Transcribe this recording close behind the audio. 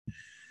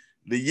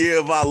The year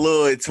of our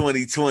Lord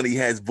 2020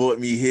 has brought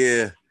me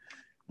here.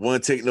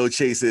 One Take No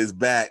Chaser is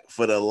back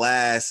for the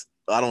last.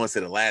 I don't want to say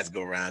the last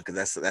go round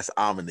because that's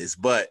ominous.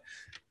 But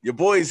your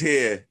boy's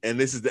here, and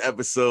this is the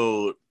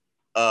episode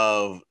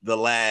of the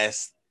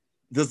last.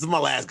 This is my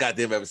last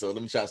goddamn episode.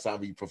 Let me try to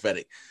sound be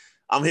prophetic.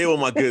 I'm here with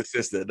my good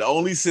sister, the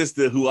only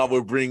sister who I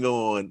would bring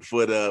on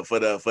for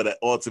the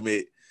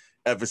ultimate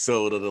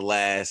episode of the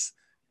last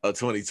of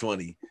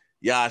 2020.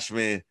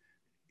 Yashmin,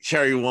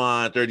 Cherry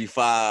Wine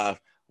 35,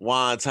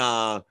 Wine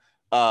Time,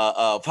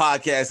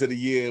 podcast of the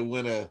year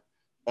winner,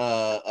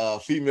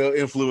 female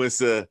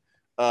influencer,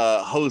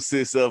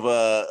 hostess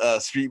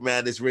of Street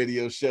Madness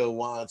radio show,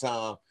 Wine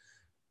Time.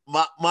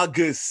 My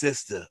good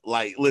sister,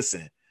 like,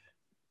 listen.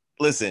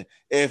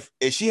 If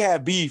she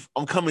had beef,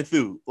 I'm coming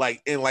through.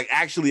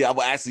 Actually, I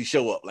will actually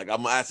show up. Like,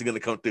 I'm actually gonna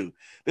come through.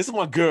 This is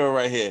my girl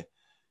right here,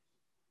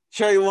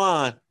 Cherry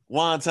Wine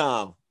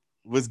Time.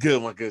 What's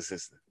good, my good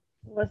sister?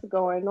 What's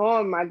going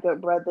on, my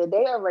good brother?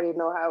 They already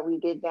know how we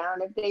get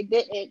down. If they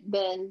didn't,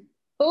 then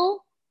who?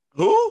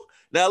 Who?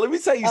 Now let me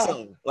tell you Oh,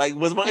 something. Like,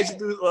 was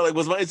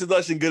my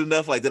introduction good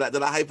enough? Like, did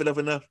I hype it up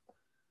enough?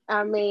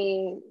 I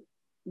mean,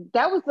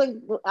 that was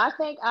I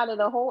think out of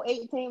the whole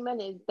 18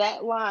 minutes,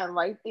 that line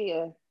right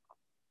there,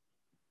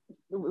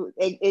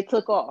 it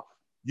took off.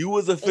 You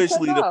was It took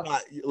officially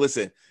off.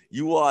 listen.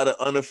 You are the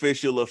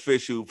unofficial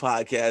official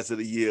podcast of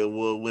the year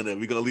award winner.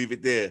 We're gonna leave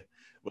it there.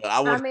 But I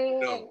I want you to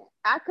mean, know.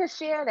 I could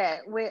share that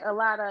with a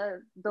lot of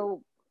the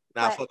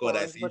Nah, fuck all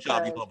that. platforms See, you try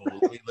to be because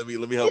humble.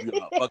 Let me help you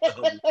out. Fuck the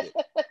humble shit.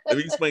 Let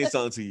me explain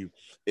something to you.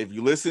 If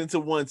you listen to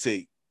One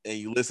Take and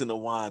you listen to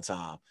Wine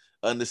Time,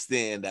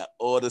 understand that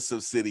all the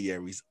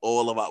subsidiaries,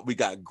 we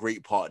got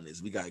great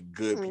partners. We got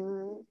good people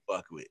mm, to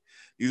fuck with.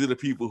 These are the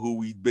people who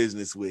we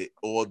business with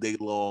all day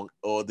long,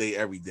 all day,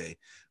 every day.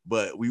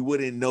 But we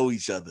wouldn't know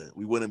each other.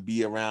 We wouldn't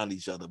be around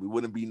each other. We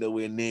wouldn't be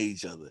nowhere near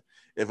each other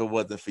if it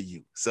wasn't for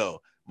you.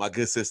 So, my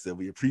good sister,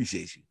 we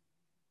appreciate you.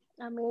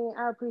 I mean,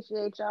 I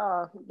appreciate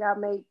y'all. Y'all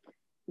make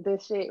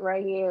this shit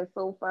right here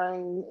so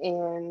fun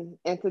and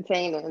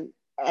entertaining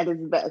at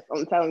its best.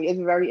 I'm telling you, it's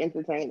very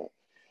entertaining.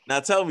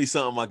 Now tell me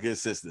something, my good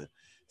sister.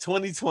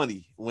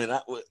 2020,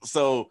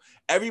 so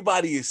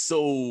everybody is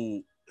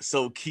so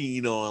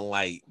keen on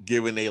like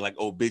giving a like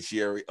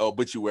obituary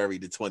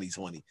to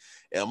 2020.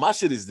 And my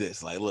shit is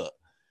this: like, look,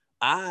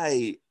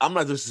 I'm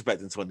not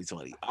disrespecting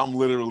 2020. I'm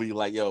literally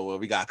like, yo, well,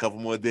 we got a couple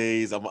more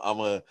days.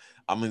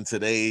 I'm in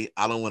today.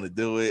 I don't want to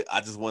do it.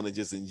 I just want to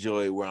just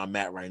enjoy where I'm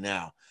at right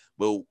now.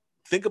 But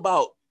think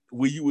about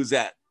where you was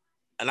at,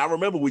 and I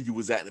remember where you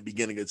was at in the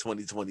beginning of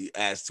 2020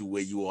 as to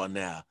where you are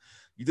now.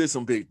 You did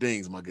some big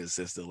things, my good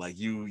sister. Like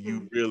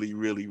you really,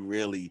 really,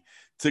 really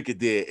took it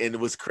there.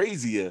 And what's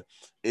crazier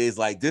is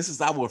like this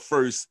is our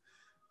first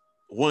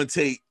one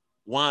take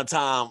one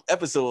time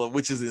episode,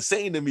 which is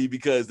insane to me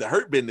because the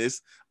hurt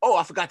business. Oh,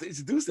 I forgot to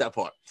introduce that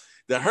part.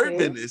 The hurt Yeah.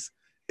 business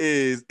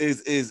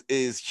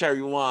is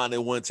Cherry Wine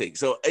in one take.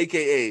 So,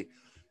 AKA,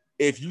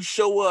 if you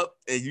show up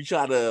and you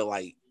try to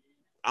like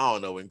I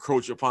don't know,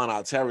 encroach upon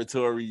our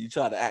territory. You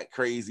try to act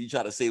crazy. You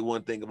try to say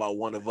one thing about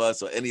one of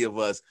us or any of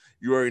us.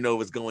 You already know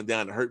what's going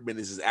down. The hurt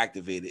business is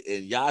activated,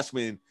 and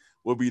Yashmin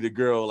will be the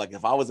girl. Like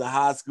if I was in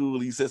high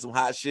school, you said some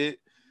hot shit.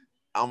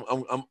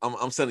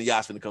 I'm sending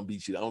Yashmin to come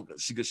beat you.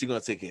 She gonna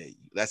take care of you.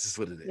 That's just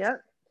what it is.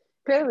 Yep.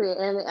 Period.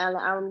 And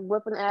I'm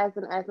whipping ass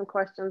and asking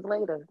questions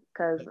later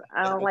because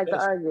I That's don't no like to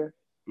question. argue.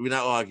 We're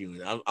not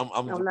arguing. I'm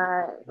I'm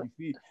not. when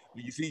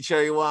you see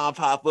Cherry Wine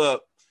pop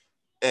up,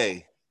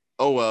 hey,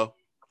 oh well.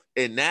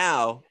 And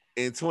now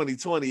in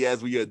 2020,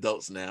 as we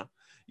adults now,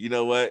 you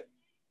know what?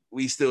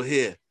 We still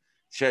here.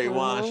 Cherry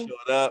Wine hmm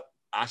showed up.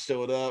 I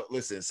showed up.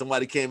 Listen,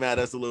 somebody came at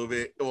us a little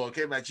bit. Well, it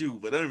came at you,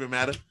 but it don't even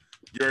matter.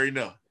 You already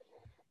know.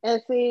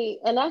 And see,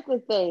 and that's the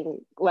thing.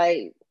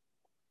 Like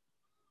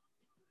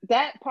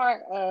that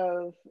part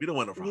of We don't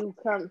want no problem. you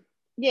come.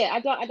 Yeah,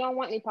 I don't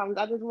want any problems.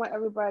 I just want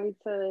everybody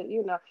to,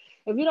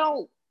 if you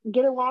don't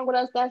get along with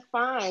us, that's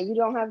fine. You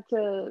don't have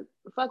to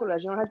fuck with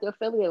us. You don't have to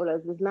affiliate with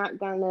us. It's not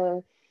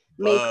gonna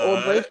make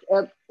or break.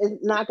 But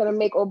It's not gonna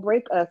make or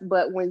break us.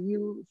 But when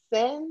you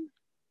send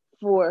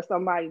for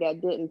somebody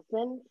that didn't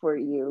send for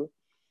you,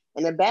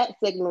 and the bat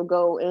signal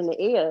go in the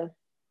air,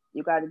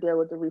 you got to deal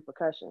with the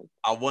repercussions.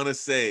 I want to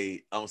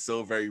say I'm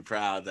so very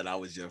proud that I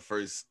was your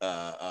first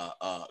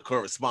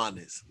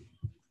correspondence.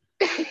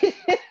 When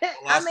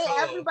I I mean,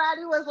 saw,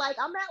 everybody was like,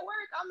 "I'm at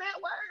work. I'm at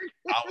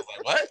I work." was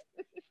like, what?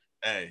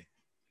 Hey,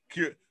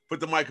 put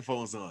the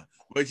microphones on.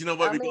 But you know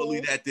what? I We're gonna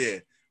leave mean, that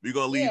there. We're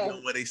gonna leave yeah,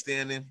 them where they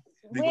standing.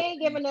 We're we gonna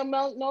ain't leave. giving them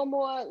no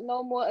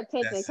more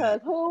attention. That's it. Cause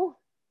who?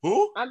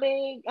 Who? I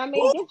mean,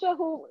 Who? get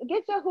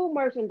your who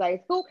merchandise.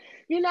 Who?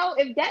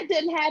 If that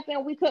didn't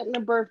happen, we couldn't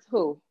have birthed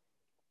who.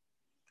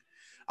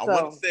 I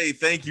want to So say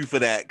thank you for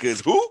that. Cause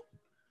who?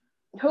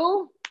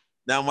 who?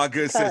 Now, my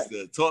good Cause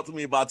sister, talk to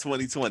me about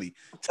 2020.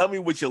 Tell me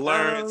what you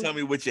learned. Tell um,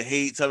 me what you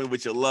hate. Tell me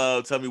what you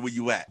love. Tell me where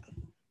you at.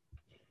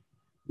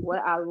 what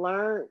I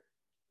learned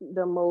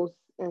the most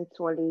in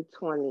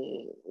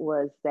 2020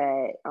 was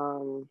that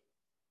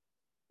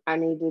I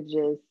need to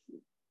just,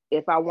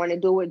 if I want to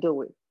do it,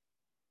 do it.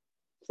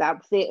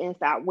 Stop sitting,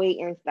 stop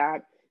waiting,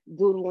 stop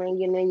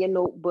doodling in your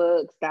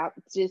notebook, stop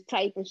just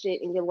typing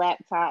shit in your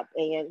laptop,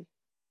 and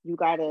you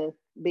gotta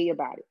be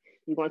about it.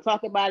 You're gonna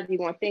talk about it, you're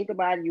gonna think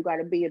about it, you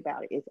gotta be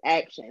about it. It's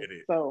action. Get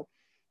it. So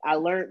I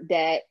learned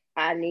that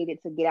I needed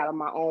to get out of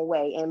my own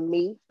way. And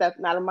me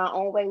stepping out of my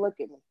own way, look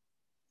at me.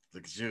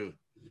 Look at you.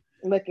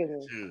 Look at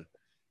me.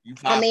 You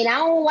I mean, I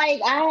don't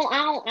like,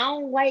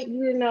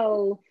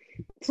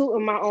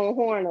 tooting my own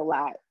horn a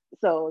lot.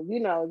 So, you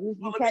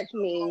catch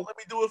me. Let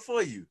me do it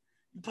for you.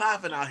 You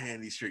popping out here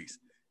in these streets.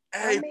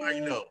 Everybody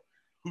know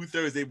who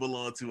Thursday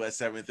belong to at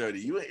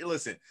 7:30. You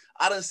listen,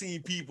 I done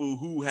seen people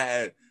who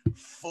had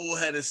full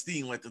head of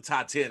steam like the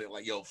Titanic,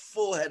 like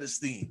full head of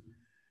steam.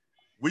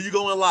 Where you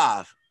going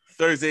live?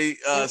 Thursday,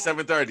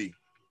 7:30.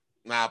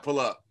 Nah, pull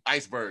up.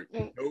 Iceberg.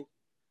 Nope.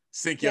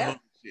 Sink your home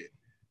shit.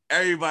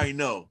 Everybody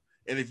know.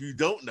 And if you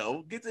don't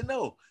know, get to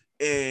know.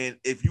 And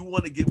if you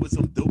want to get with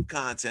some dope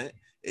content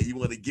and you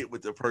want to get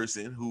with the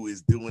person who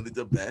is doing it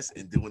the best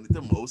and doing it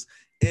the most,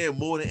 and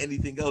more than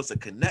anything else, a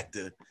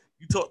connector,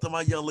 you talk to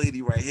my young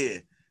lady right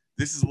here.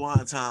 This is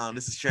Wine Time.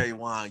 This is Cherry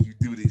Wine. You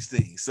do these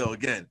things. So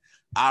again,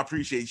 I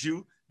appreciate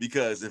you,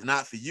 because if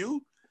not for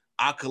you,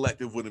 our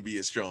collective wouldn't be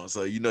as strong.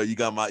 So you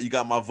got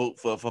my vote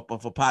for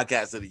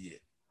podcast of the year.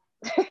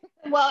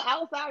 Well,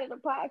 outside of the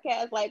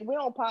podcast, like, we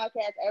don't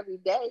podcast every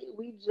day.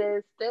 We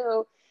just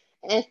still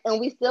and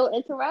we still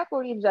interact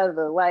with each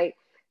other. Like,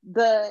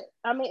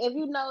 if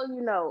you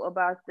know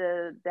about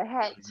the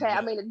hat chat.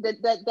 I mean,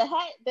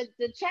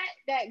 the chat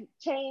that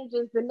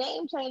changes, the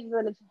name changes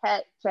in the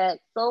hat chat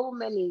so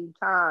many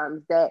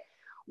times that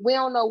we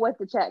don't know what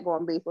the chat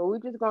gonna be. So we're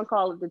just gonna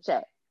call it the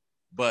chat.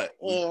 But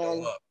we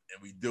show up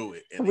and we do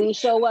it. And we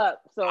show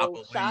up.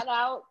 So shout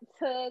out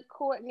to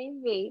Courtney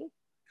V.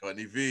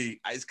 Courtney V,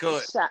 Ice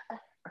Court. Shout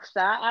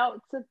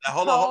out to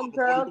Tall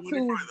Girl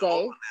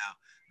Tuesday.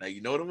 Now, you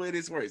know the way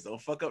this works.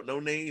 Don't fuck up no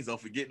names. Don't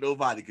forget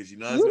nobody, because I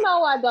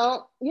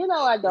don't.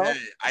 I don't.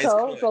 Hey,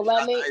 so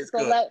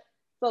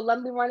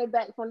let me run it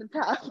back from the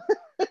top,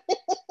 because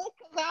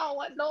I don't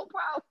want no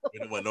problems. We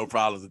don't want no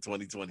problems in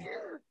 2020.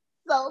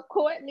 So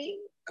Courtney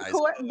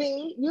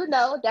B,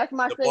 that's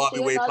my sister. The Barbie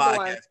Way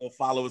Podcast. Go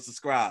follow and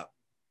subscribe.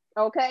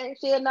 Okay,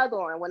 she another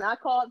one. When I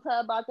called her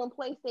about them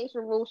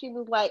PlayStation rules, she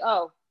was like,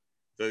 "Oh,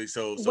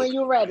 so when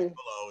you ready?"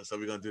 So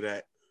we're gonna do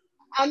that.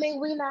 I mean,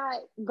 we're not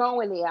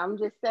going there. I'm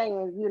just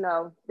saying,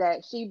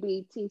 that she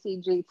be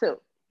TCG too.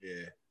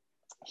 Yeah.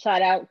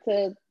 Shout out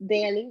to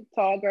Danny,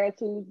 Tall Girl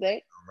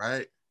Tuesday. All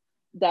right.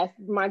 That's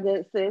my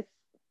good sis.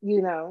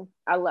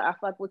 I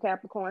fuck with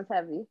Capricorns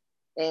heavy,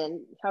 and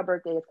her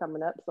birthday is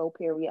coming up. So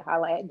period.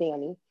 Holla at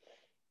Danny.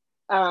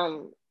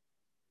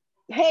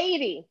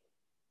 Haiti.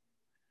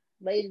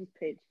 Ladies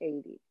pitch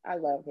Haiti. I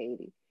love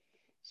Haiti.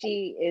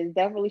 She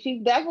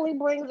definitely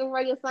brings a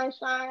ray of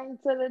sunshine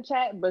to the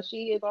chat, but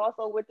she is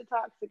also with the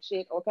toxic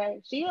shit.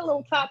 Okay, she a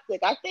little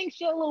toxic. I think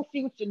she a little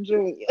Future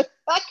Junior.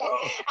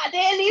 I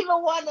didn't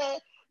even want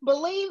to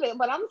believe it,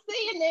 but I'm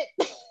seeing it.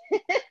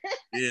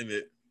 Seeing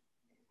it.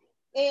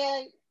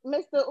 And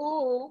Mr.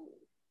 Ooh,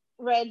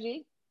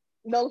 Reggie,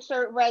 no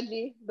shirt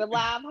Reggie, the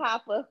live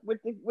hopper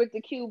with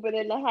the Cuban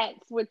and the hat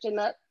switching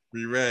up.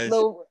 Reg.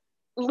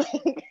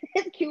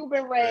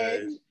 Cuban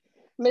Reg,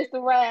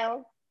 Mr.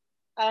 Round.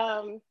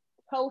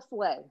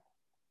 Hostway,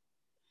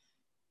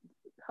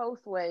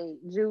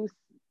 Juice,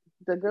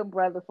 the good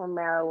brother from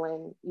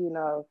Maryland. He,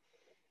 what?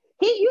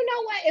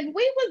 If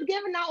we was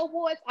giving out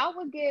awards, I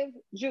would give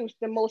Juice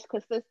the most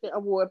consistent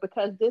award,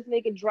 because this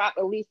nigga dropped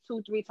at least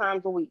 2-3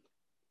 times a week.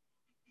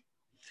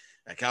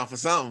 That count for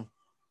something.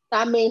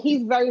 I mean,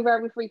 he's very,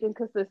 very freaking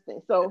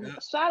consistent. So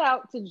shout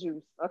out to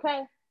Juice,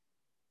 okay?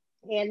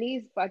 And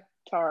these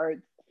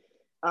fucktards,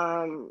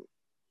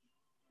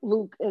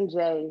 Luke and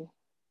Jay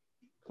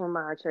from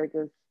our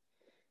churches,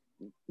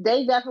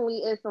 they definitely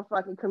is some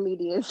fucking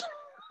comedians.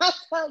 I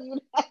tell you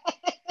that.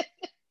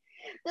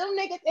 Them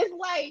niggas, it's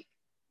like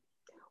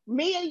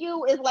me and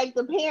you is like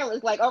the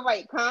parents, like, all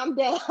right, calm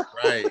down.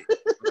 Right.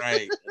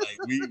 Like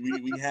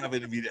we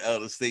happen to be the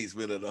elder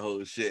statesmen of the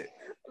whole shit.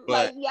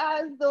 But like,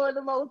 y'all is doing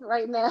the most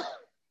right now.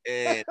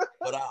 And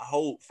what I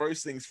hope,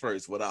 first things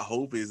first, what I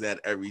hope is that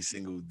every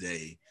single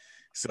day.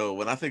 So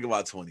when I think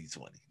about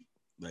 2020,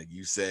 like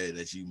you said,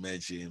 that you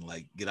mentioned,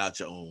 like, get out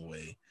your own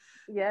way.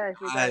 Yes,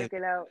 you gotta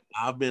get out.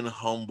 I've been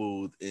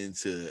humbled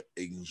into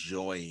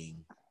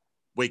enjoying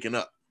waking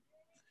up.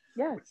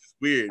 Yes, which is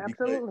weird.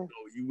 Absolutely.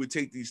 Because you would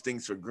take these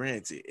things for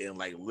granted, and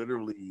like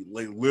literally,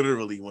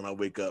 when I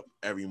wake up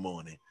every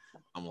morning,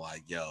 I'm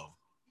like, yo,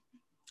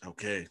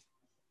 okay,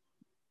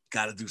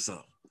 gotta do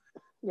something.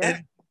 Yeah.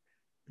 And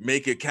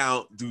make it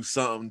count. Do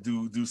something.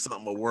 Do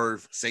something of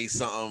worth. Say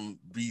something.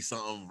 Be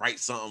something. Write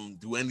something.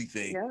 Do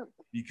anything. Yeah.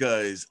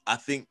 Because I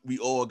think we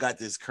all got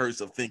this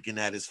curse of thinking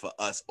that it's for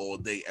us all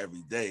day,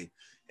 every day.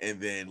 And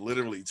then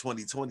literally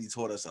 2020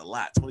 taught us a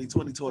lot.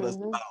 2020 taught us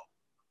about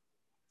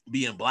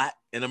being Black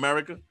in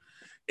America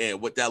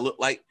and what that looked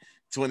like.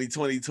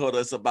 2020 taught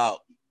us about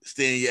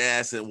staying your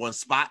ass in one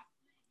spot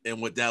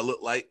and what that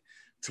looked like.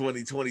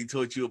 2020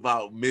 taught you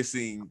about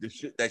missing the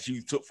shit that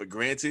you took for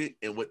granted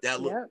and what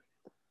that looked like.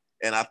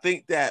 And I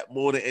think that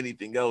more than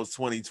anything else,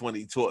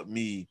 2020 taught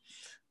me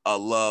a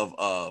love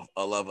of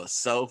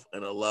self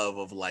and a love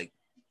of like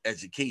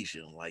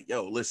education. Like,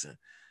 yo, listen,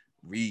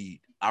 read.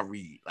 I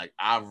read. Like,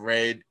 I've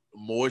read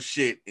more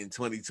shit in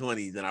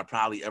 2020 than I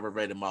probably ever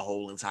read in my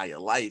whole entire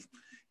life.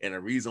 And the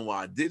reason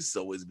why I did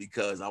so is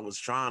because I was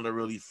trying to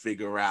really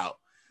figure out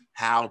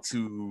how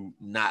to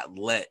not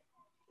let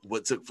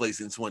what took place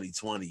in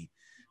 2020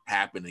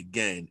 happen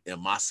again in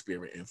my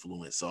spirit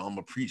influence. So I'm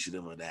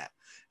appreciative of that.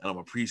 And I'm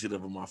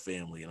appreciative of my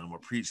family. And I'm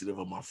appreciative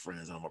of my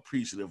friends. And I'm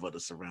appreciative of the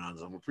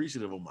surroundings. I'm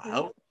appreciative of my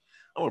health.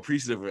 I'm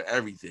appreciative of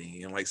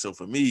everything. And like, so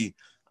for me,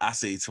 I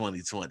say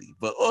 2020.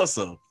 But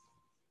also,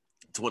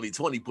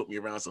 2020 put me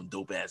around some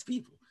dope ass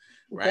people,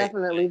 right?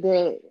 Definitely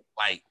did.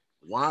 Like,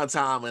 Juan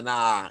Tom and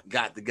I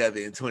got together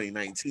in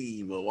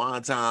 2019, but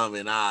Juan Tom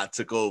and I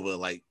took over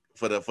like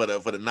for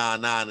the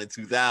 99 and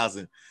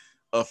 2000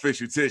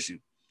 official tissue.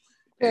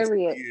 And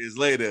Period. 2 years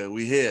later,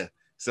 we here.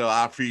 So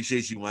I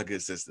appreciate you, my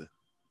good sister.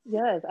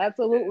 Yes,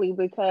 absolutely.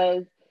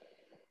 Because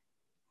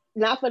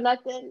not for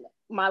nothing,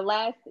 my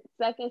last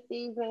second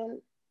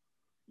season,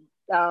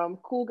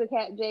 Cougar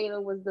Cat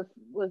Jada was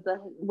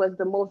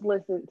the most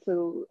listened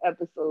to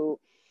episode.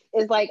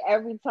 It's like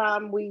every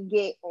time we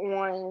get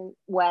on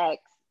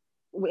Wax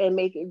and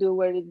make it do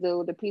what it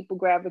do, the people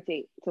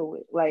gravitate to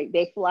it. Like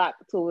they flock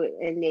to it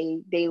and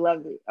they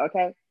love it.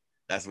 Okay.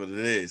 That's what it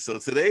is. So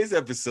today's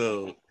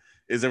episode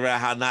is around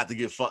how not to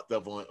get fucked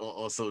up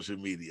on social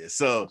media.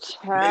 So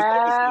today's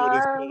episode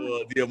is Child.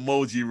 called the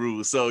emoji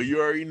rule. So you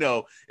already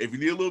know, if you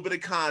need a little bit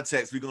of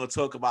context, we're going to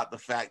talk about the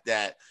fact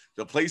that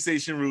the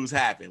PlayStation rules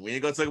happen. We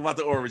ain't going to talk about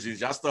the origins.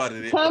 Y'all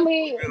started it. Can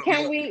we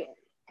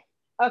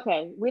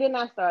okay, we did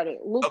not start it.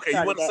 Luke Okay, you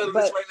started want to that. settle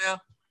this But right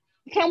now?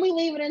 can we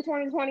leave it in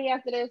 2020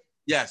 after this?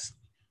 Yes.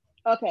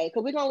 Okay,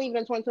 because we're gonna leave it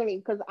in 2020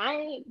 because I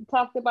ain't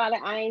talked about it.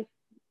 I ain't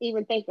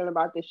even thinking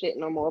about this shit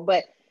no more.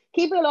 But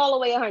keep it all the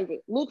way 100.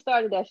 Luke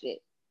started that shit.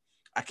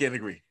 I can't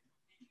agree.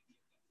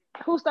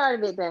 Who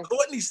started it then?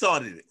 Courtney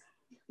started it.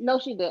 No,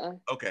 she didn't.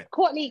 Okay.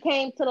 Courtney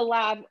came to the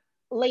live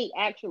late,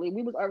 actually.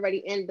 We was already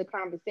in the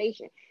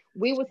conversation.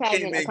 We was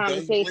having a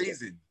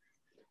conversation.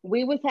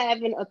 We was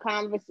having a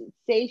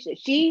conversation.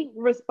 She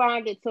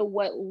responded to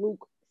what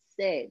Luke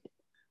said.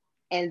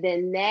 And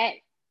then that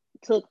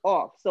took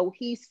off. So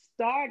he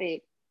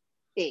started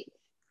it.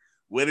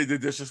 Where did the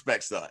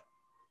disrespect start?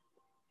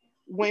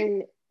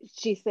 When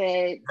she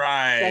said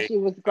that Right. she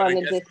was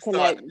going to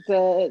disconnect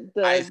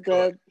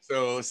the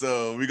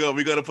So we're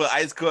gonna put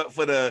Ice Court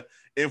for the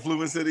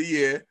influence of the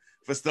year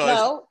for starting.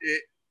 No.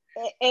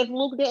 If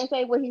Luke didn't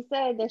say what he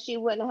said, then she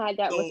wouldn't have had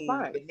that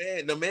response.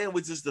 The man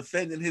was just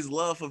defending his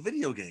love for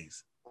video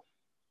games.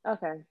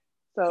 Okay,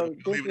 so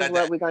this is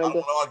what we're gonna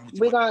do.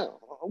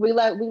 We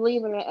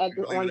leaving it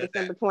on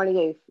December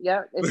 28th.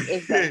 Yep,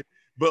 it's that.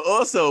 But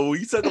also, when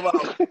you talk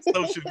about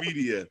social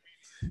media,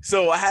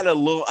 so I had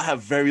a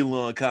very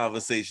long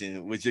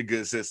conversation with your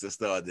good sister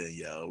Star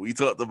Danielle. We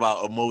talked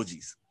about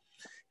emojis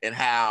and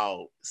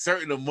how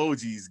certain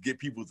emojis get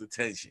people's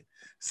attention.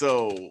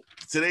 So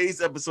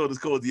today's episode is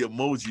called the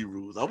emoji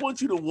rules. I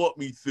want you to walk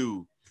me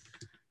through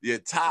your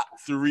top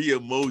 3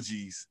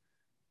 emojis.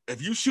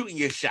 If you're shooting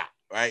your shot,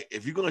 right?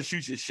 If you're gonna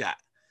shoot your shot,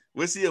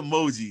 what's the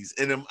emojis?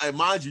 And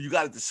mind you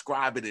got to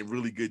describe it in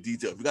really good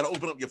detail. If you got to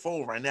open up your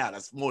phone right now,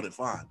 that's more than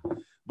fine.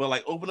 But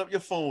like, open up your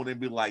phone and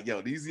be like,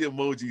 yo, these are the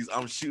emojis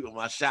I'm shooting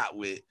my shot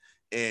with,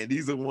 and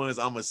these are the ones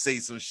I'm gonna say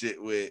some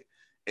shit with,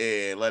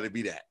 and let it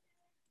be that.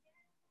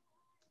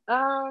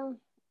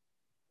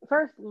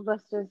 First,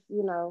 let's just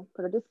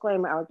put a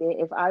disclaimer out there.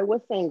 If I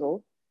was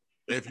single,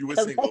 if you were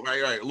single,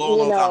 right,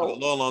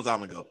 long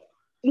time ago.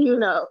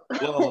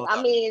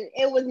 I mean,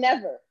 it was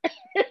never.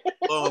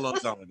 long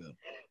time ago.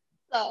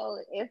 So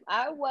if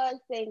I was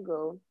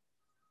single,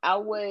 I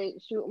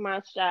would shoot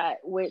my shot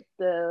with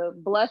the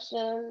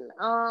blushing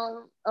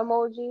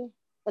emoji,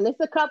 and it's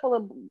a couple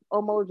of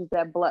emojis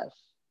that blush.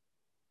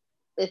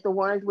 It's the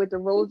ones with the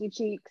rosy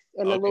cheeks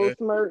and the little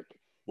smirk.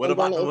 What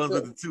about the ones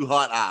with the 2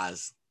 heart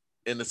eyes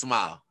and the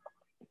smile?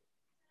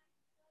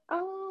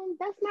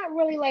 That's not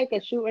really like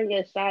a shooting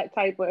your shot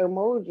type of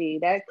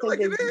emoji. That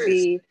could just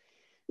be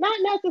not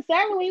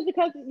necessarily,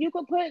 because you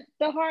could put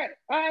the heart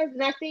eyes.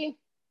 Now see,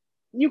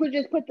 you could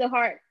just put the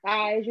heart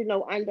eyes,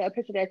 under a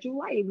picture that you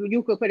like.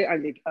 You could put it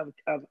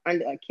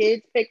under a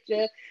kid's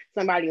picture,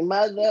 somebody's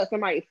mother,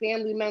 somebody's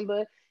family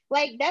member.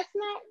 Like, that's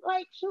not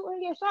like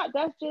shooting your shot.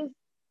 That's just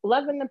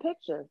loving the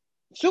picture.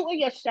 Shooting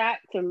your shot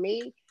to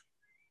me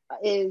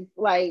is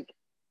like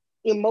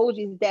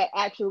emojis that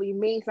actually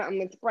mean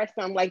something, express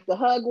something. Like the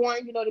hug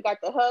one, they got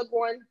the hug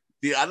one.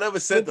 Yeah, I never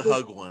said the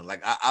hug one.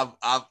 Like I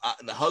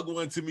the hug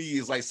one to me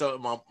is like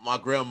something my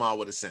grandma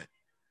would have sent.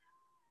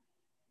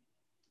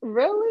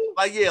 Really?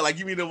 Like, yeah, like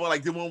you mean the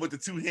one with the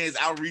 2 hands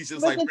outreach?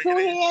 It's like the 2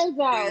 hands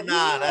out.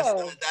 Nah,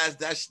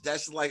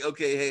 that's like,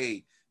 okay,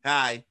 hey,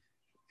 hi,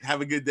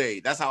 have a good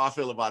day. That's how I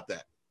feel about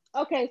that.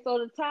 Okay, so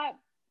the top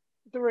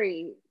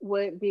 3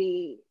 would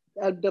be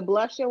the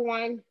blushing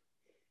one,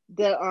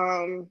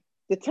 the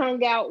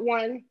tongue out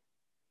one,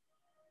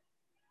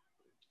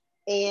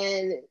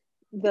 and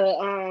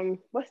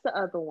what's the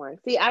other one?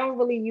 See, I don't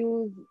really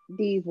use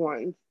these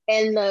ones.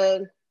 And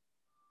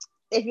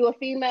if you're a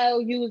female,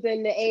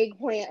 using the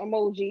eggplant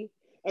emoji,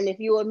 and if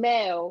you're a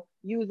male,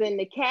 using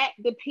the cat,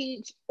 the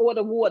peach, or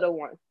the water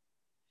one.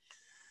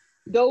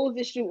 Those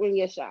are shooting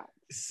your shot.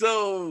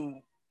 So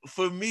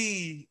for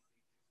me,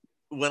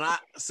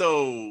 let's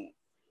talk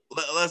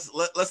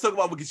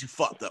about what gets you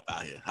fucked up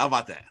out here. How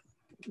about that?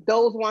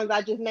 Those ones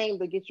I just named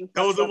will get you fucked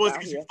up. Those are the ones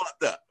that get you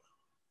fucked up.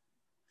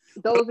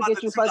 Those will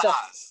get you fucked up.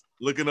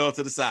 Looking off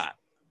to the side.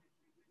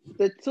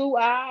 The two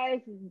eyes,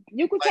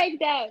 you could take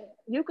that.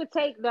 You could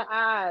take the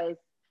eyes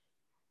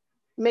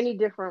many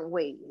different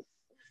ways,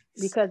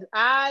 because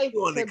eyes.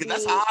 Because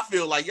that's how I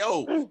feel. Like,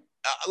 yo,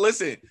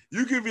 listen,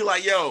 you could be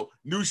like, yo,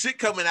 new shit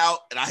coming out,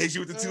 and I hit you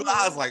with the two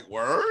eyes. Like,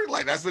 word,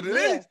 like that's what it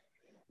is.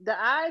 The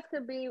eyes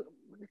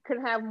could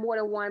have more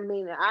than one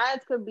meaning. Eyes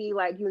could be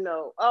like,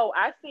 oh,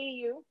 I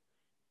see you,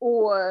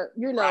 or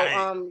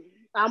right.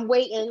 I'm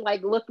waiting.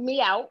 Like, look me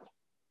out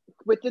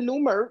with the new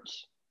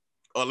merch.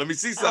 Oh, let me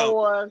see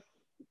something.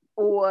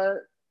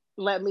 Or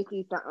let me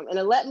see something. And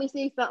a let me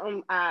see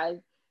something eyes,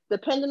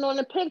 depending on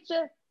the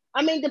picture.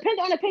 I mean,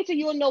 depending on the picture,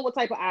 you'll know what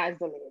type of eyes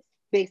them is,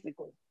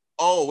 basically.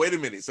 Oh, wait a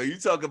minute. So you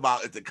talk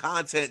about if the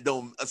content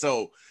don't.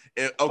 So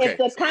okay. If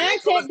the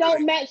content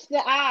don't match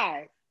the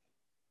eyes,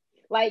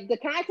 like the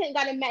content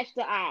got to match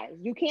the eyes.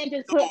 You can't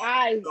just put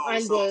eyes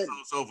under.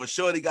 So for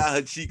shorty got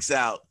her cheeks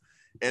out,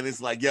 and it's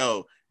like,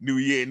 yo, new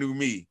year, new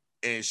me.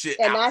 And shit.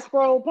 And I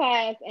scroll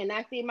past and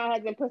I see my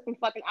husband put some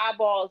fucking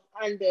eyeballs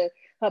under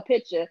her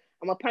picture.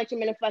 I'm gonna punch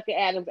him in the fucking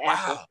Adam's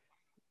apple.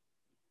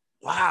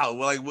 Wow.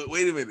 Well, like,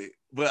 wait a minute.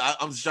 But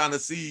I'm just trying to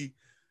see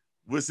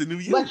what's the new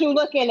year. What you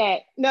looking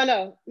at?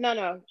 No.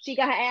 She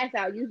got her ass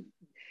out.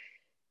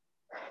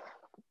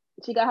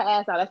 She got her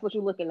ass out. That's what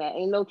you looking at.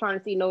 Ain't no trying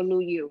to see no new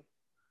you.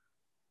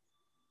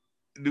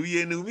 New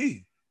year, new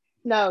me.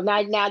 No,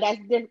 now that's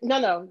different.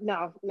 No.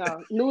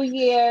 New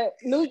year,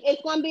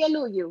 it's gonna be a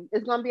new you.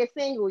 It's gonna be a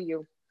single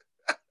you.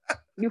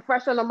 You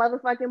fresh on the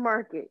motherfucking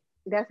market.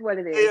 That's what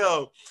it is.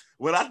 Yo,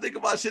 when I think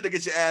about shit to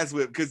get your ass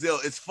whipped, because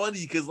it's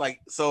funny because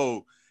like,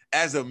 so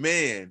as a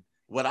man,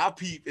 what I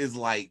peep is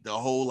like the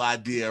whole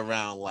idea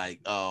around like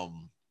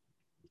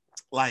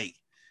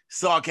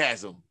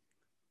sarcasm.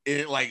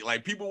 And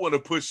like people want to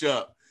push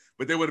up,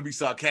 but they want to be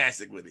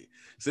sarcastic with it.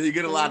 So you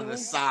get a lot of the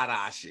side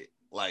eye shit,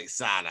 like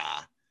side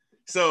eye.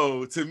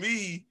 So to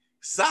me,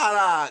 side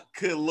eye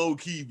could low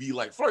key be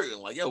like flirting,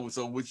 like, yo,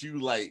 so what you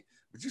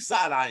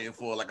side eyeing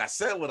for? Like I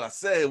said what I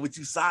said, what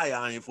you side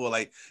eyeing for?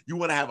 Like you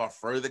want to have a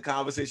further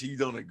conversation, you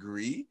don't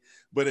agree.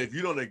 But if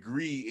you don't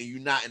agree and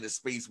you're not in a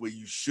space where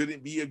you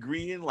shouldn't be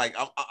agreeing, like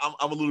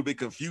I'm a little bit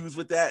confused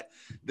with that.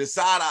 The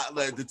side eye,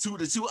 like the two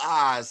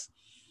eyes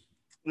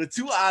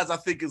I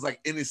think is like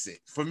innocent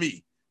for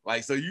me.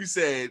 Like, so you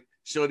said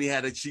shorty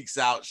had her cheeks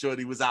out,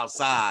 shorty was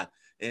outside.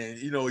 And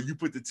you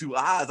put the two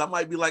eyes, I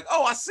might be like,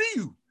 oh, I see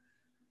you.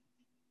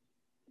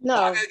 No,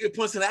 I gotta get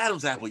punched in the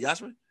Adam's apple,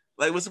 Yasmin.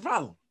 Like, what's the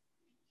problem?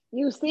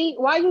 You see,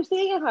 why are you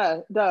seeing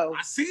her though?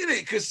 I seen it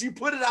because she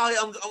put it out here.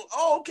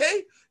 Oh,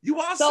 okay. You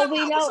are so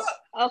we know.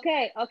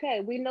 Okay.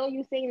 We know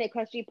you seen it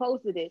because she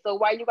posted it. So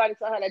why you gotta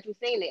tell her that you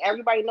seen it?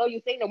 Everybody know you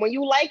seen it. When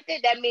you liked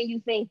it, that means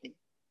you seen it.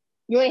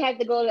 You ain't have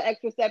to go to the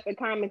extra step and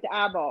comment the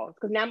eyeballs,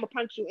 because now I'm gonna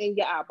punch you in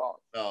your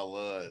eyeballs. Oh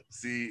Lord,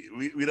 see,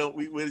 we trying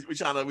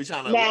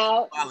to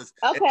now.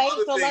 Okay,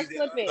 so let's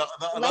flip it.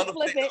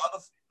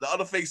 The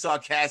other fake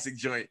sarcastic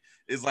joint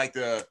is like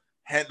the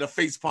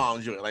face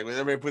palm joint, like when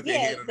everybody put their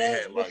hand on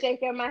their head, like the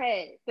shaking my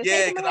head.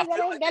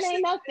 That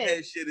ain't nothing.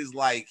 That shit is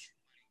like.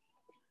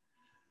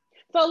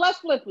 So let's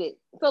flip it.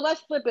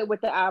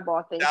 With the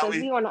eyeball thing. So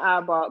we on the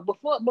eyeball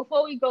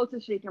before we go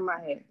to shaking my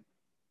head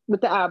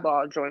with the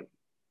eyeball joint.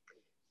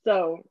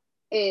 So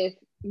if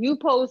you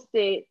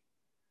posted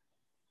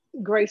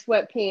gray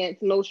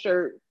sweatpants, no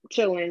shirt,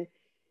 chilling,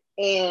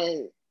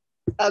 and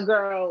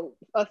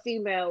a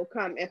female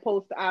come and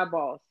post the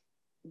eyeballs,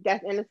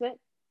 that's innocent?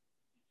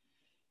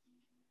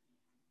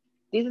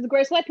 These is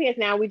gray sweatpants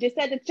now. We just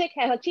said the chick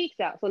had her cheeks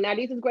out. So now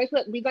these is gray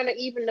sweatpants. We're going to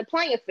even the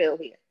playing field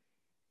here.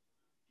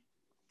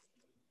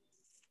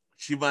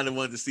 She might have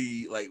wanted to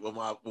see like what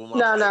my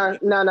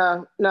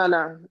No.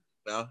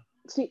 No?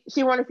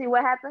 She want to see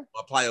what happened?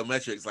 My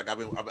plyometrics, like I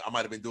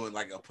might have been doing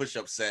like a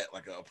push-up set,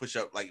 like a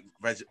push-up like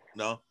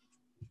no.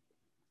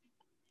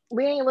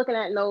 We ain't looking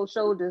at no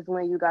shoulders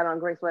when you got on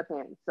gray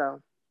sweatpants. So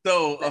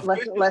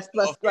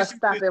let's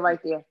stop it right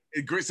there.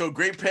 So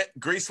gray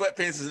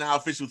sweatpants is now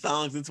official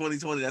thongs in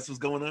 2020. That's what's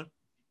going on.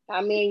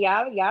 I mean,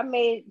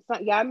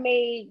 y'all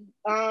made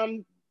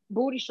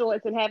booty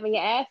shorts and having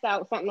your ass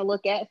out something to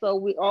look at.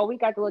 So all we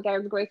got to look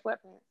at is gray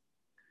sweatpants.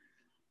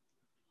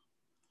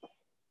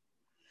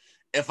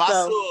 If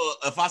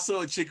I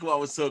saw a chick who I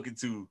was talking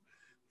to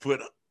put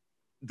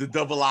the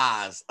double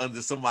eyes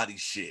under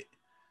somebody's shit,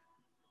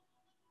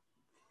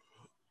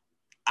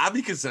 I'd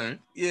be concerned.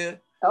 Yeah.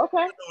 Okay.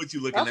 I know what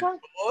you're looking at. But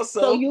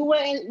also, so you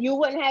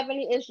wouldn't have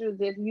any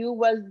issues if you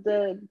was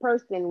the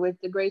person with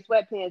the gray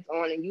sweatpants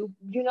on and you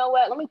know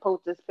what? Let me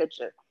post this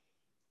picture,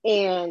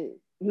 and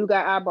you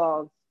got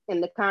eyeballs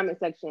in the comment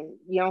section.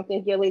 You don't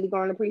think your lady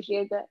going to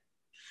appreciate that?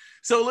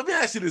 So let me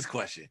ask you this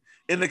question.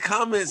 In the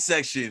comment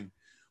section,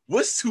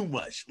 what's too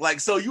much? Like,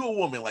 so you a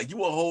woman, like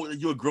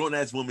you're a grown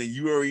ass woman.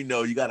 You already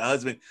know you got a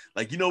husband.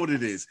 Like, you know what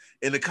it is.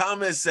 In the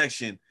comment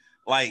section,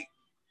 like,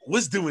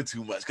 what's doing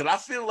too much? Because I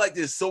feel like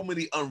there's so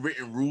many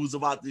unwritten rules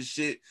about this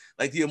shit.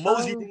 Like the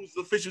emoji rules,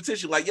 the official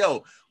tissue. Like,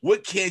 yo,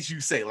 what can't you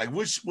say? Like,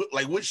 what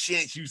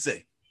shan't you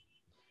say?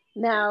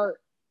 Now,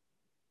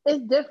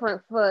 it's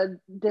different for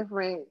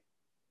different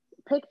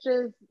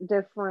pictures,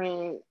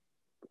 different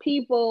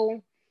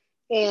people,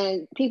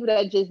 and people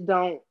that just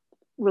don't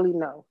really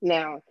know.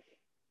 Now,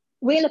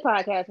 we in the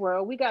podcast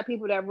world, we got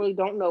people that really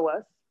don't know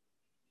us.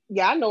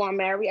 Yeah, I know I'm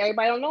married.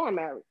 Everybody don't know I'm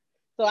married.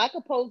 So I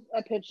could post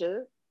a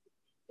picture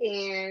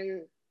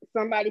and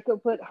somebody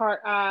could put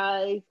heart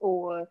eyes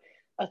or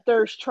a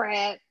thirst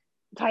trap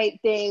type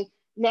thing.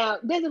 Now,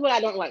 this is what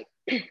I don't like.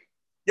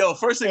 Yo,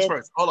 first things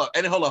first. Hold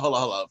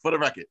on. For the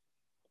record,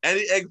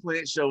 any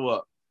eggplant show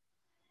up.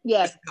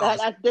 Yes,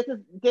 this is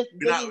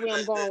where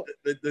I'm going.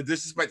 The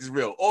disrespect is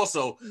real.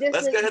 Also,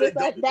 let's go ahead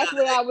and that's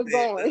where I was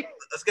going.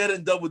 Let's go ahead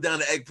and double down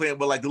the eggplant,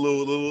 but like the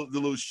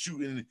little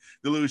shooting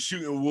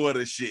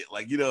water shit,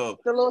 like, you know,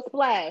 the little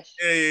splash.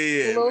 Yeah.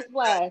 The little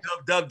splash.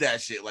 Dub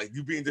that shit. Like,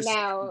 you being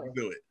disrespectful, now,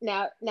 do it.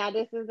 Now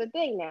this is the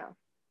thing. Now,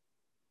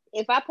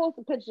 if I post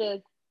a picture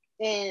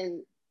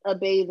in a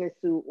bathing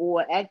suit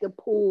or at the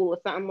pool or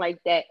something like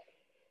that,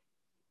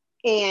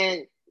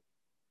 and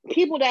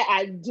people that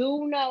I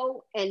do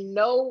know and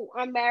know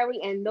I'm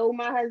married and know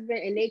my husband,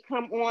 and they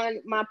come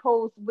on my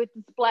post with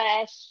the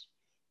splash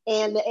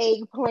and the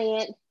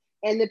eggplant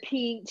and the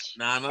peach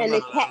and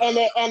the cat and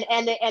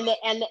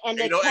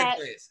the cat.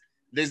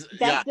 That's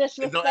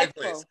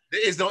disrespectful.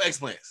 There is no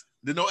explants.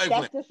 There's no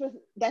eggplant.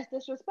 That's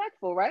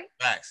disrespectful, right?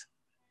 Facts.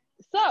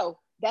 So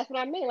that's what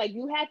I mean. Like,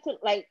 you have to,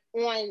 like,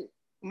 on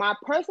my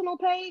personal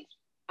page,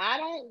 I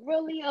don't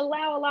really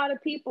allow a lot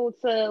of people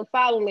to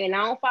follow me, and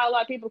I don't follow a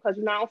lot of people because,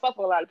 you know, I don't fuck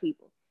with a lot of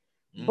people.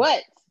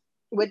 But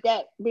with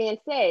that being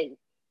said,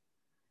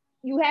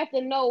 you have to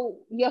know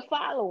your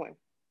following.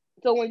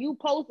 So when you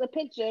post a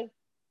picture,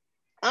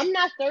 I'm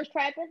not thirst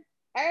trapping.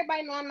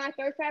 Everybody know I'm not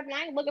thirst trapping.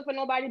 I ain't looking for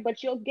nobody,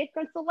 but you'll get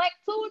to select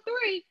 2 or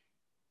 3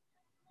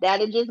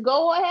 that'll just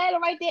go ahead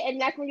right there, and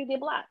that's when you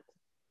get blocked.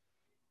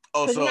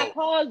 Because you're not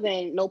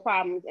causing no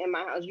problems in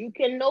my house. You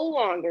can no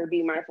longer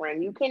be my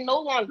friend. You can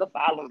no longer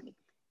follow me.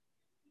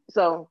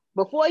 So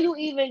before I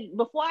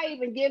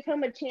even give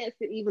him a chance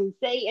to even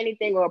say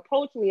anything or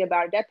approach me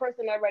about it, that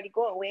person already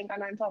going. We ain't got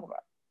nothing to talk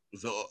about.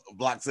 So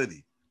Block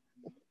City.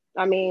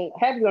 I mean,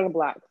 heavy on the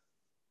block.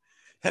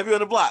 Heavy on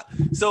the block.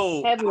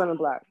 So heavy on the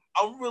block.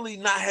 I'm really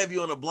not heavy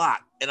on the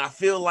block, and I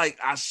feel like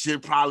I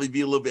should probably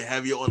be a little bit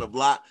heavier on the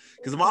block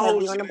because my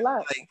whole shit is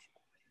like,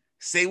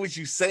 say what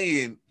you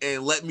saying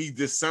and let me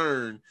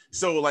discern.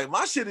 So like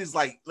my shit is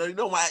like, you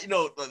know,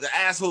 the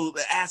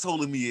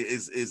asshole in me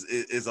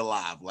is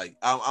alive. Like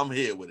I'm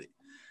here with it.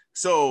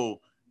 So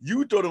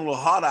you throw them little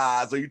hot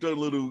eyes, or you throw a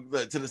little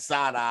to the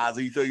side eyes,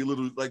 or you throw your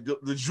little like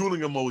the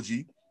drooling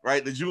emoji,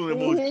 right? The drooling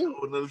emoji is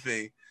another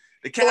thing.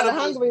 The cat the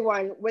hungry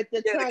one with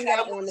the tongue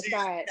out on the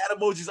side. Cat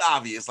emoji is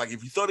obvious. Like,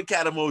 if you throw the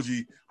cat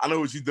emoji, I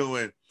know what you're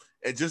doing.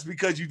 And just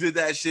because you did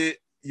that shit,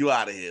 you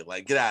out of here.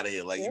 Like, get out of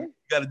here. Like, you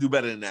got to do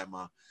better than that,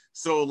 man.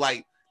 So,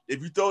 like,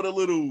 if you throw the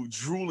little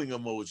drooling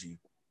emoji,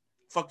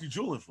 fuck you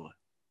drooling for?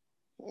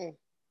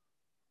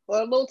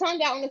 Or a little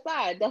tongue out on the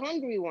side, the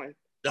hungry one.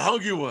 The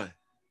hungry one.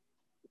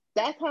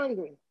 That's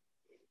hungry.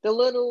 The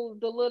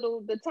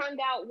tongue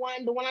out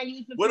one, the one I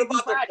use for What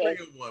about Friday.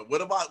 The one?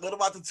 What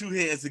about the 2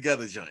 hands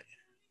together joint?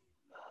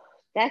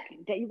 That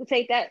you can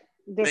take that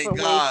different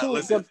ways too.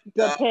 Listen,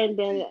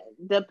 depending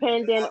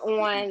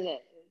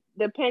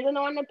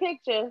on the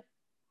picture,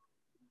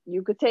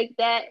 you could take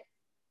that.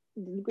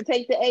 You could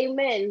take the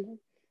amen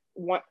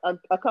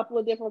a couple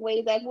of different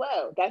ways as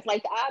well. That's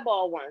like the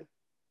eyeball one.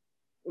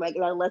 Like,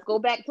 let's go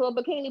back to a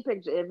bikini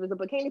picture. If it's a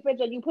bikini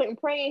picture, you putting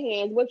praying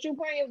hands. What you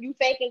praying? You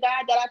thanking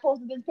God that I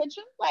posted this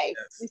picture? Like,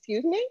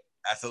 excuse me?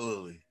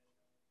 Absolutely.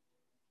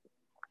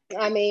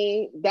 I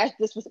mean, that's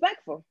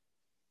disrespectful.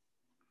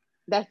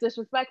 That's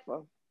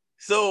disrespectful.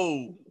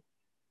 So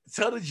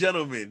tell the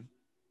gentleman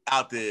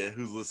out there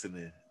who's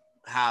listening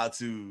how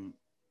to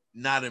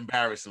not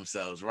embarrass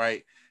themselves,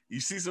 right? You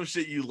see some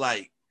shit you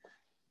like,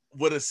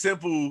 would a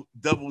simple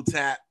double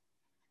tap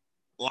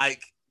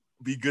like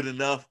be good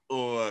enough?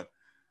 Or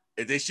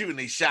if they shooting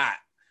they shot,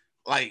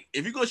 like,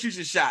 if you're gonna shoot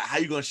your shot, how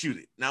you gonna shoot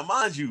it? Now,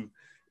 mind you,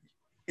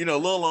 a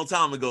long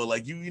time ago,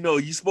 like,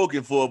 you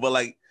spoken for, but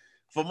like,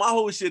 for my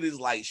whole shit is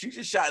like, shoot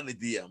your shot in the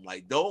DM.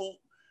 Like, don't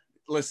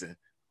listen.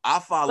 I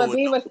follow. But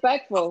be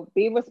respectful.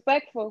 Be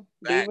respectful.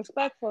 Be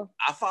respectful.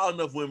 I follow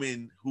enough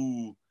women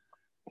who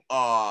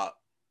are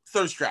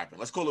thirst trapping.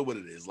 Let's call it what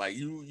it is. Like,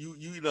 you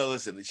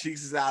listen, the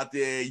cheeks is out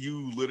there.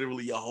 You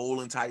literally your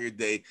whole entire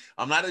day.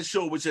 I'm not as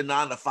sure what your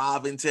 9 to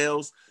 5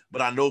 entails,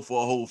 but I know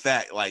for a whole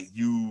fact, like,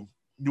 you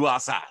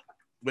outside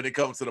when it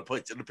comes to the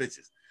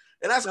pictures.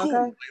 And that's cool.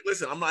 Like,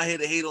 listen, I'm not here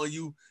to hate on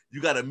you.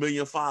 You got 1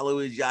 million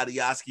followers, yada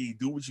yada.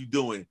 Do what you're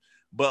doing.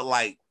 But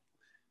like,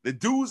 the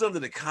dudes under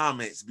the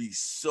comments be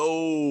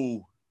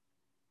so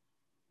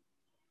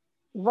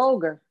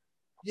vulgar.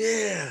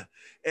 Yeah.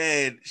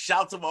 And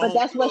shout to my But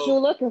that's what you're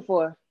looking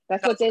for.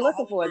 That's what they're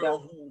looking for,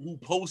 though. Who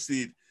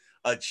posted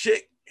a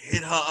chick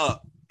hit her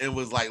up and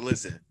was like,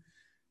 listen,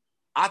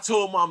 I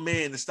told my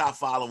man to stop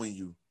following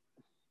you.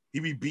 He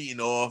be beating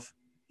off.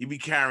 He be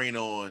carrying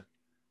on.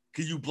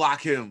 Can you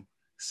block him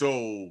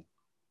so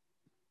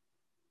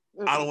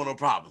I don't want no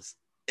problems?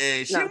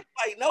 And she was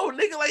like, no,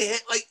 nigga,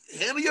 like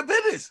handle your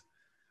business.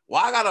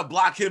 Why I gotta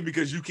block him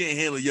because you can't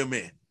handle your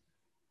man?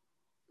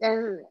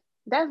 And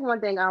that's one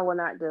thing I will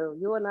not do.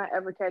 You will not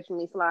ever catch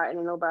me sliding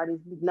in nobody's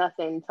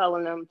nothing,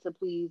 telling them to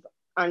please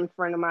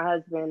unfriend my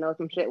husband or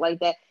some shit like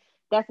that.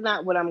 That's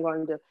not what I'm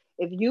going to do.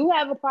 If you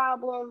have a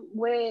problem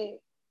with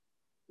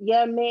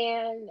your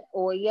man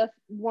or your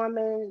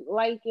woman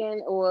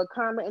liking or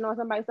commenting on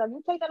somebody's stuff,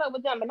 you take that up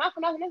with them. But not for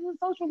nothing. This is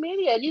social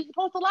media. You're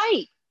supposed to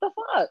like. The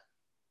fuck?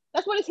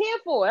 That's what it's here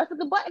for. That's what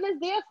the button is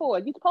there for.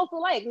 You're supposed to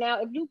like.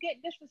 Now, if you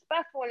get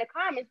disrespectful in the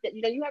comments, that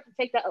you have to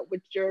take that up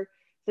with your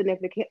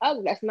significant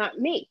other. That's not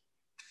me.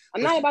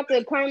 I'm not about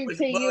to come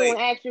to you and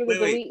ask you to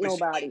delete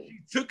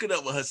nobody. She took it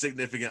up with her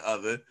significant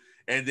other,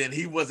 and then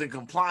he wasn't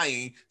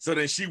complying. So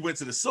then she went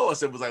to the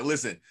source and was like,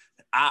 listen,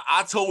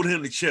 I told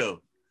him to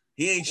chill.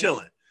 He ain't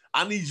chilling.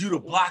 I need you to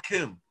block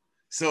him.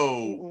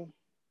 So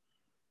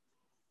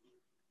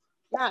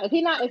nah, if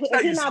he not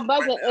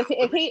buzzing,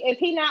 if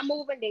he not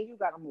moving, then you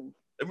gotta move.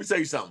 Let me tell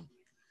you something.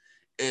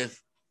 If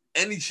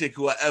any chick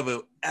who I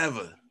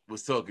ever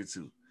was talking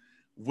to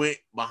went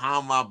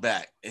behind my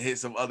back and hit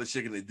some other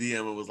chick in the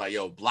DM and was like,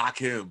 yo, block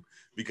him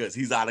because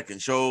he's out of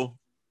control,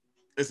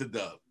 it's a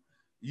dub.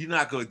 You're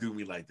not gonna do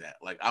me like that.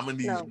 Like I'm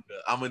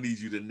gonna need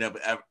you to never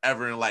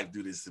ever in life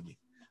do this to me.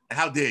 And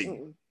how dare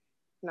you?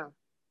 No.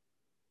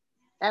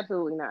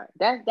 Absolutely not.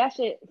 That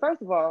shit,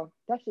 first of all,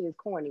 that shit is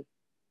corny.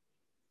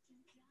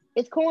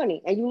 It's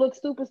corny. And you look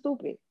super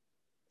stupid.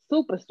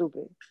 Super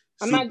stupid.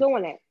 I'm not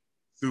doing that.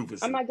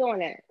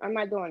 I'm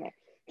not doing that.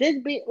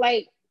 Just be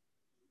like,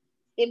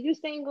 if you're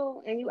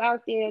single and you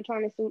out there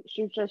trying to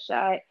shoot your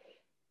shot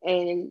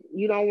and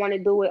you don't want to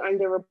do it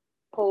under a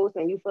post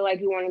and you feel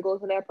like you want to go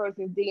to that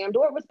person's DM,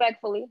 do it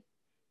respectfully.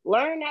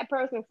 Learn that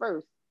person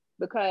first.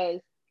 Because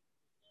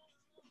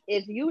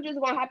if you just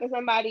gonna happen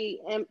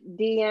somebody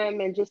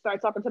DM and just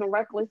start talking to them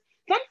reckless,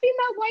 some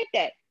females like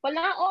that, but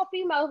not all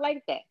females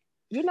like that.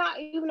 You're not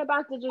even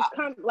about to just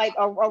come like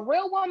a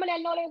real woman that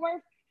know their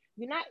worth.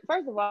 You're not.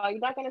 First of all, you're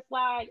not gonna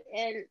slide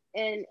in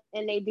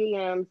their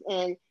DMs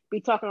and be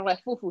talking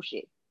like foo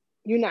shit.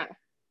 You're not.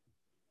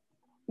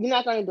 You're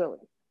not gonna do it.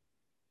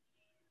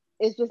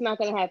 It's just not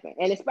gonna happen.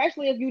 And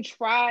especially if you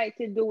try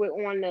to do it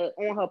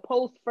on her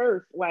post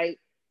first, like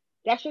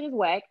that shit is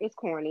whack. It's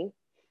corny.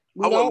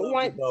 We don't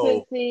want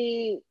to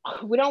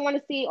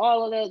see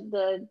all of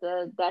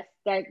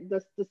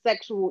the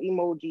sexual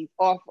emojis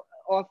off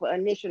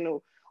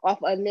initial.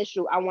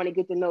 I want to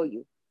get to know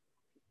you.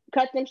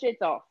 Cut them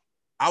shits off.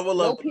 I would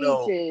love to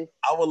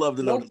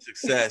know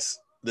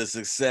the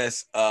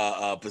success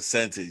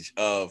percentage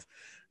of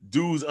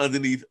dudes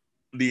underneath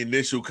the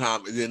initial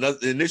comment,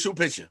 the initial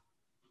picture.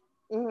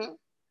 Mm-hmm.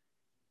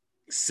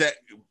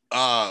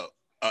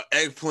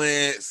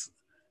 Eggplants,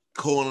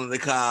 corn on the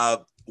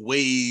cob,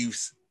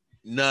 waves,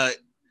 nut,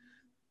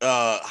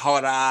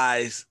 hard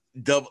eyes,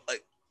 double.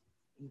 Like,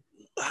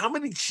 how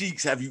many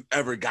cheeks have you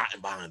ever gotten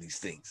behind these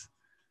things?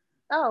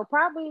 Oh,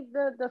 probably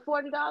the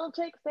 $40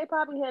 chicks. They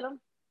probably hit them.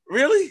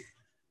 Really?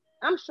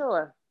 I'm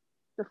sure.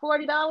 The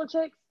 $40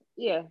 chicks,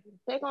 yeah.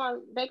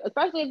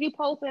 Especially if you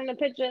post in the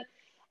picture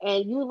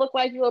and you look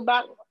like you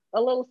about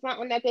a little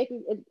something that they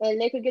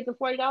could get the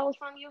 $40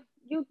 from you.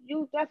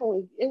 You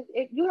definitely.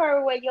 You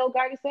heard what Yo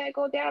Gotti said.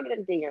 Go down to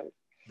the DMs.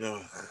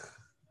 No.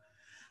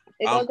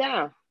 It goes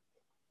down.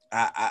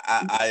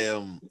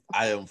 I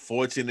am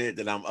fortunate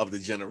that I'm of the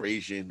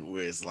generation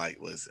where it's like,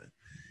 listen,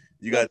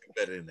 you gotta do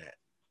better than that.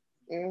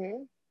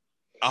 Mm-hmm.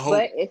 I hope,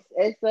 but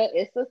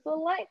it's a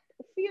select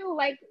few.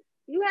 Like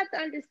you have to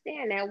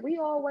understand that we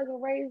all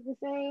wasn't raised the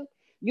same.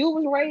 You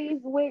was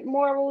raised with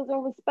morals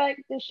and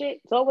respect and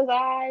shit. So was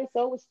I.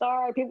 So was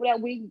Star. People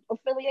that we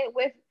affiliate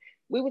with,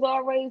 we was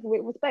all raised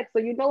with respect. So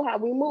you know how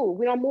we move.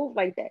 We don't move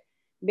like that.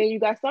 Then you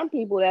got some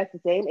people that's the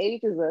same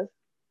age as us,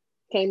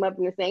 came up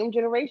in the same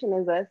generation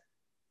as us,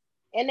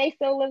 and they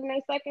still live in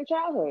their second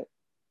childhood.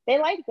 They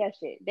like that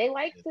shit. They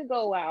like to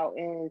go out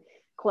and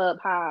club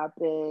hop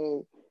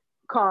and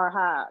car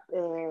hop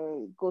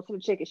and go to the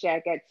chicken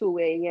shack at 2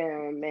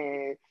 a.m.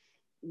 and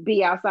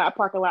be outside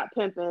parking lot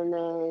pimping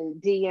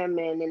and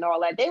DMing and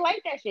all that. They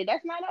like that shit.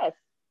 That's not us.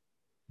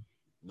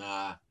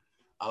 Nah,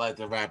 I like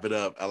to wrap it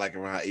up. I like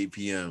around 8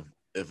 p.m.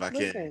 if I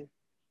can.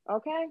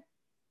 Okay.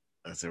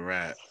 That's a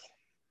wrap.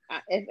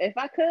 If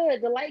I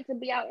could, the light to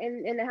be out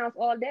in the house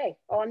all day,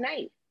 all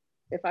night.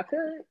 If I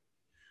could.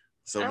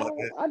 So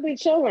I'd be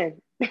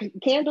chilling.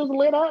 Candles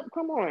lit up.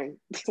 Come on.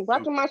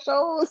 Watching my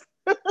shows.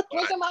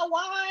 Drinking my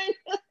wine.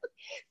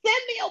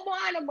 Send me a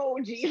wine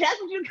emoji. That's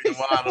what you can.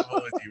 Wine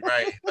emoji,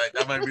 right? Like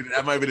that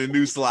might be the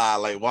new slide.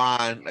 Like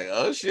wine. Like,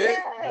 oh shit.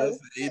 Yes.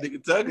 He's in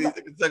Kentucky.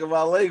 He's talking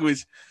about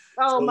language.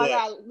 Oh So my look,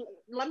 God.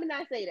 Let me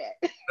not say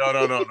that. no.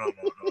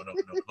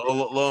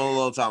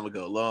 Long time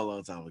ago.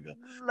 Long time ago.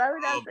 Let me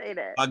not say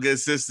that. My good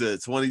sister,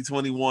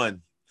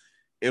 2021.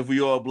 If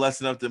we all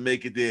blessed enough to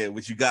make it there,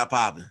 what you got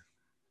popping?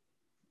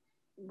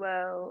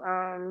 Well,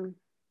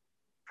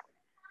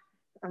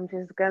 I'm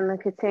just gonna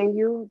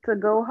continue to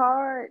go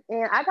hard,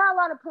 and I got a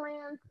lot of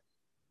plans,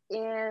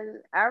 and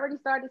I already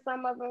started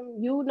some of them.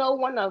 You know,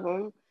 one of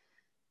them,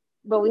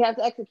 but we have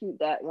to execute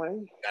that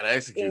one, Gotta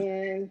execute.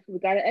 and we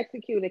got to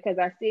execute it because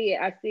I see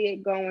it. I see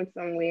it going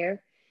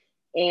somewhere,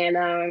 and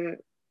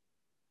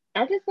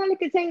I just want to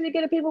continue to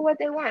get the people what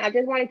they want. I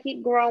just want to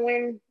keep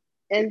growing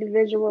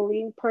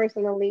individually,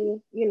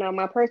 personally. You know,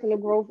 my personal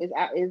growth is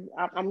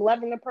I'm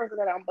loving the person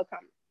that I'm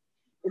becoming.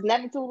 It's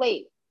never too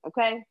late,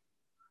 okay?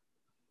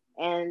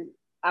 And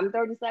I'm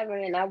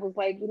 37, and I was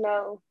like, you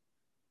know,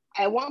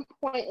 at one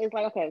point it's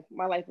like, okay,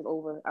 my life is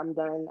over. I'm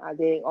done. I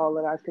did all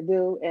that I could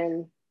do,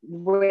 and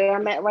where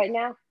I'm at right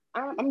now,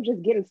 I'm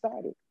just getting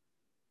started.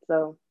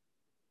 So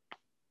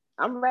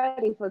I'm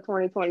ready for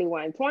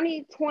 2021.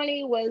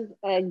 2020 was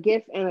a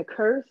gift and a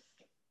curse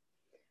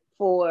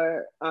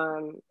for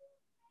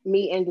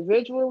me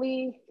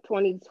individually.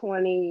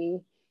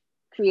 2020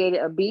 created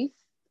a beast,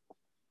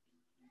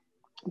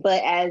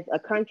 but as a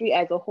country,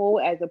 as a whole,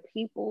 as a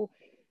people,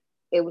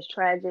 it was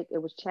tragic.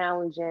 It was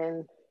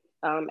challenging.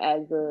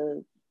 As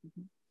a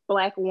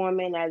Black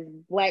woman, as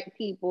Black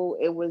people,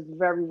 it was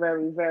very,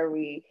 very,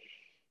 very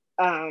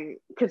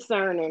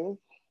concerning.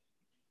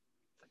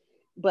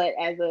 But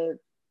as a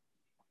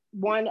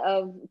one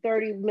of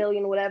 30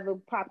 million, whatever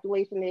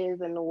population is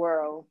in the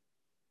world,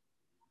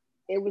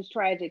 it was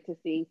tragic to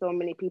see so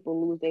many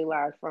people lose their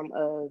lives from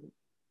a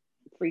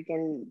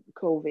freaking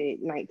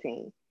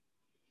COVID-19.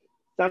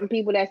 Some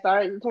people that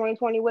started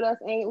 2020 with us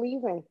ain't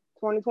leaving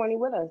 2020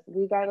 with us.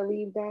 We got to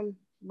leave them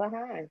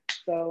behind.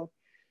 So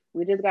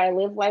we just got to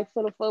live life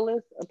to the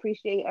fullest,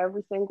 appreciate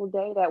every single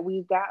day that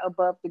we got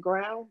above the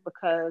ground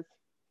because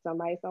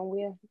somebody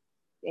somewhere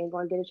ain't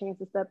going to get a chance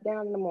to step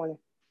down in the morning.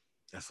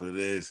 That's what it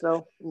is.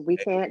 So we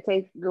can't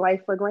take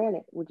life for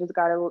granted. We just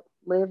got to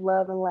live,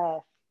 love, and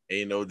laugh.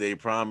 Ain't no day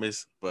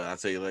promise, but I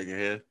tell you like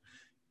here,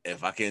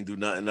 if I can't do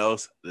nothing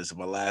else, this is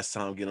my last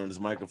time getting on this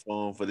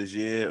microphone for this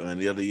year or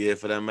any other year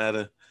for that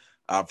matter.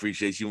 I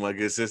appreciate you, my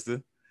good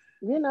sister.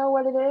 You know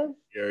what it is,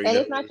 and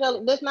Know. it's not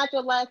your this not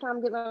your last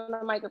time getting on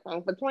the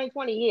microphone for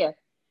 2020 year,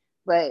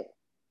 but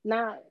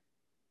not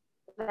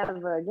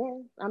ever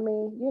again. I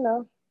mean, you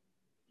know,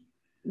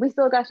 we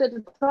still got shit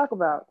to talk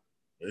about.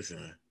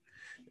 Listen,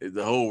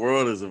 the whole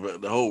world is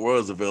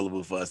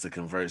available for us to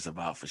converse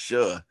about for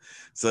sure.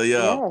 So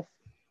Yes.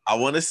 I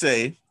want to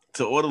say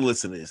to all the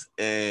listeners,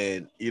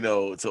 and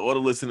to all the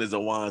listeners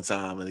of Wine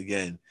Time, and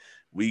again,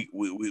 we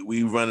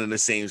run in the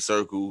same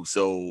circle.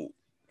 So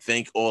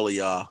thank all of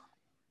y'all.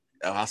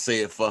 I'll say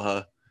it for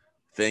her.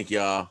 Thank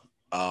y'all.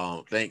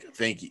 Thank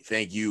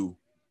you,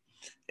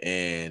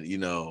 and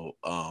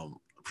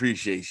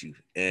appreciate you,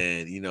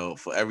 and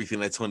for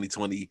everything that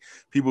 2020.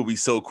 People be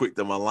so quick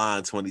to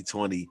malign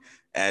 2020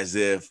 as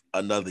if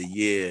another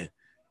year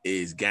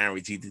is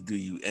guaranteed to do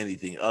you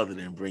anything other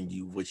than bring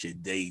you what your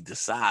day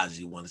decides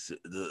you want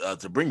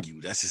to bring you.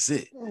 That's just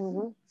it.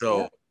 Mm-hmm.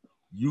 So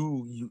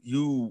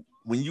you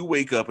when you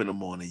wake up in the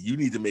morning, you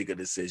need to make a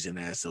decision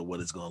as to what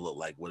it's going to look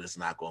like, what it's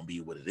not going to be,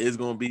 what it is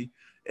going to be,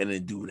 and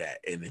then do that.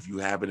 And if you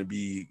happen to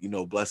be,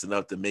 blessed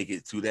enough to make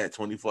it to that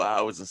 24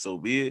 hours, and so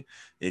be it.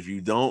 If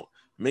you don't,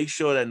 make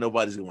sure that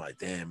nobody's going to be like,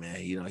 damn, man,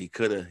 he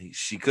could have,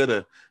 she could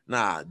have.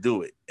 Nah,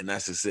 do it. And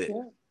that's just it.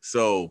 Yeah.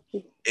 So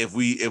if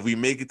we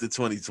make it to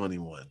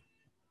 2021,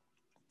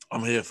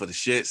 I'm here for the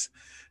shits.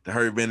 The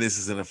Hurry Business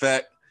is in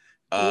effect.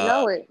 You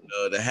know it.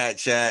 The hat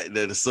chat,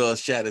 the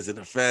sauce chat is in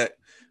effect.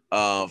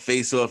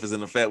 Face off is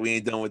in effect. We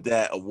ain't done with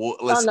that.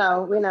 Listen,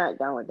 no, we're not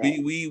done with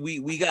that.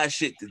 We got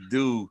shit to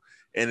do,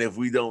 and if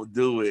we don't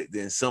do it,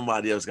 then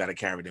somebody else got to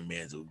carry the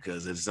mantle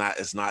because it's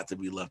not to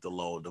be left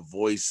alone. The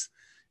voice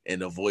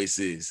and the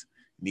voices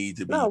need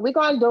to be. No, we're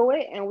gonna do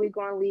it, and we're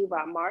gonna leave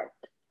our mark.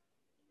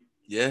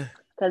 Yeah.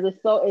 Because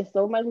it's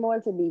so much more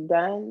to be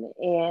done,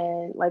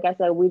 and like I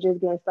said, we just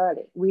getting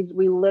started. We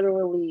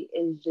literally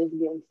is just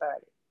getting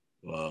started.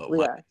 Well,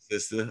 we are,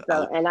 sister.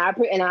 So and I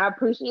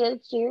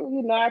appreciate you.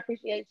 You know I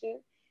appreciate you.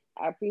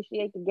 I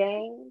appreciate the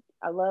game.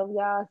 I love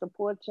y'all.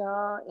 Support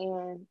y'all,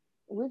 and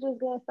we're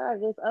just getting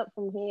started. It's up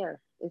from here.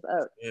 It's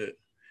up.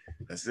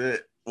 That's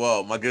it.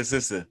 Well, my good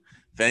sister,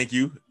 thank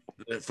you.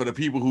 For the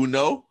people who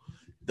know,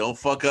 don't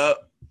fuck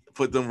up.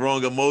 Put them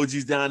wrong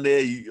emojis down there.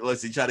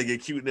 Unless you try to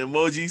get cute in the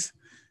emojis.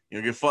 You're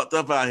gonna get fucked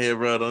up out here,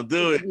 bro. Don't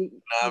do it.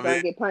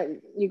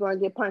 You're gonna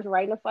get punched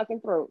right in the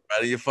fucking throat.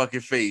 Right in your fucking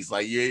face.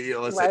 Like,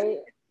 listen. Right.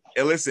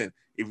 And listen,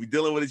 if you're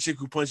dealing with a chick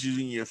who punches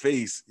you in your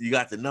face, you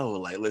got to know,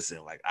 like,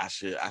 listen, like, I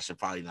should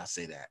probably not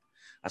say that.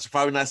 I should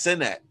probably not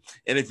send that.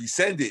 And if you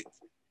send it,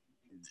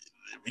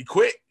 be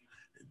quick.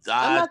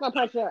 I'm not gonna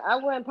punch her. I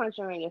wouldn't punch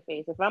her in your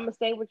face. If I'm gonna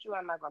stay with you,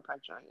 I'm not gonna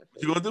punch her in your face.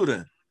 What you gonna do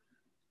then?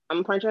 I'm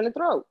gonna punch her in the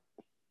throat.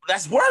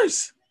 That's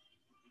worse.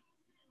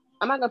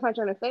 I'm not gonna punch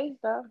her in the face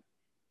though.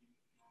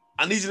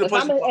 I need you to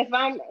punch.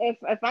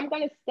 If I'm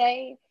gonna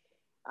stay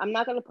I'm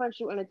not gonna punch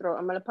you in the throat.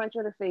 I'm gonna punch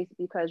you in the face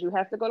because you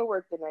have to go to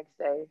work the next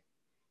day,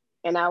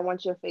 and I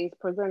want your face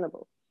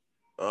presentable.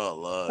 Oh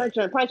Lord. Punch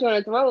you in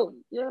the throat.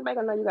 You ain't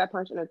gonna know you got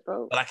punched in the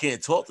throat. But I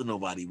can't talk to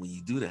nobody when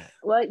you do that.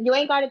 Well, you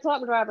ain't got to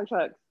talk driving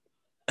trucks.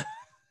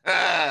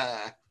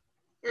 Ah.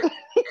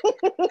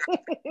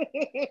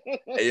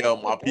 Hey yo,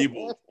 my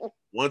people.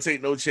 One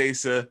Take No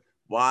Chaser,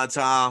 One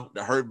Time,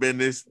 The Hurt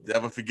Business.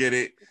 Never forget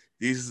it.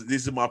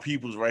 These are my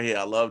peoples right here.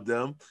 I love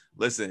them.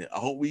 Listen,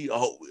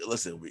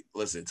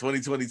 listen.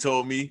 2020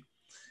 told me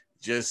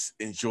just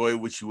enjoy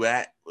what you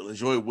at,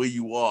 enjoy where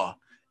you are,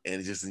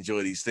 and just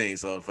enjoy these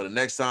things. So for the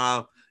next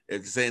time,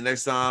 if you say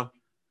next time,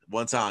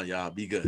 one time, y'all be good.